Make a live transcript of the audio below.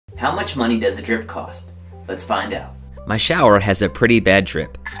How much money does a drip cost? Let's find out. My shower has a pretty bad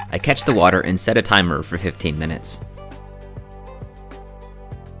drip. I catch the water and set a timer for 15 minutes.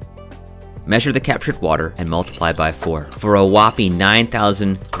 Measure the captured water and multiply by 4 for a whopping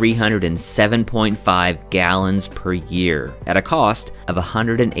 9,307.5 gallons per year at a cost of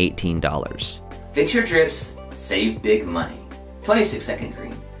 $118. Fix your drips, save big money. 26-second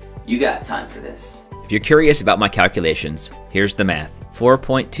green. You got time for this. If you're curious about my calculations, here's the math.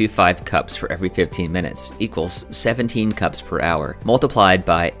 4.25 cups for every 15 minutes equals 17 cups per hour, multiplied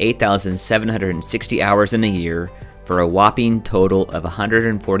by 8,760 hours in a year for a whopping total of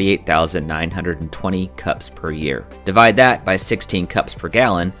 148,920 cups per year. Divide that by 16 cups per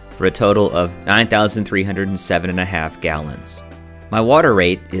gallon for a total of 9,307.5 gallons. My water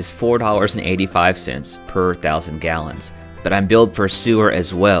rate is $4.85 per 1,000 gallons. But I'm billed for sewer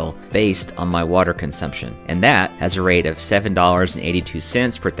as well, based on my water consumption, and that has a rate of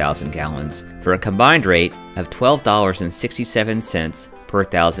 $7.82 per 1,000 gallons, for a combined rate of $12.67 per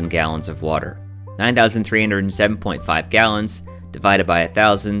 1,000 gallons of water. 9,307.5 gallons divided by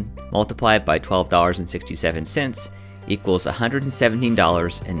 1,000 multiplied by $12.67 equals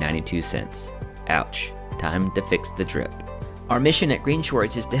 $117.92. Ouch. Time to fix the drip. Our mission at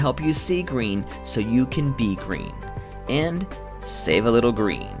GreenShortz is to help you see green so you can be green. And save a little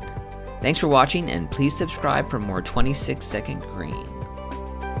green. Thanks for watching, and please subscribe for more 26-second green.